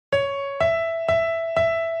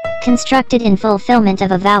constructed in fulfillment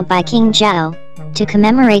of a vow by King Jao, to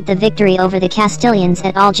commemorate the victory over the Castilians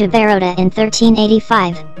at Aljubarrota in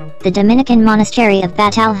 1385, the Dominican Monastery of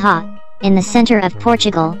Batalha, in the center of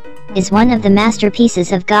Portugal, is one of the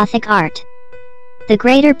masterpieces of Gothic art. The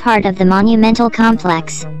greater part of the monumental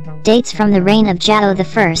complex dates from the reign of Jao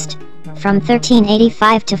I, from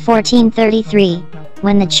 1385 to 1433,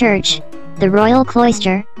 when the church, the royal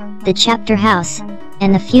cloister, the chapter house,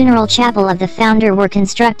 and the funeral chapel of the founder were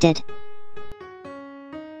constructed.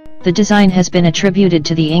 The design has been attributed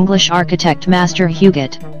to the English architect Master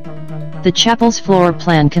Huguet. The chapel's floor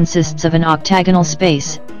plan consists of an octagonal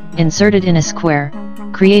space, inserted in a square,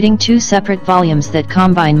 creating two separate volumes that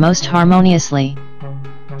combine most harmoniously.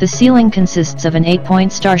 The ceiling consists of an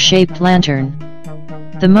 8-point star-shaped lantern.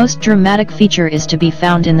 The most dramatic feature is to be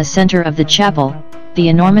found in the center of the chapel, the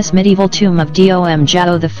enormous medieval tomb of Dom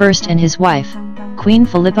Jao I and his wife, Queen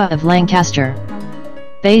Philippa of Lancaster.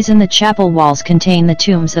 Bays in the chapel walls contain the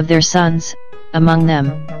tombs of their sons, among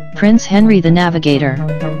them, Prince Henry the Navigator.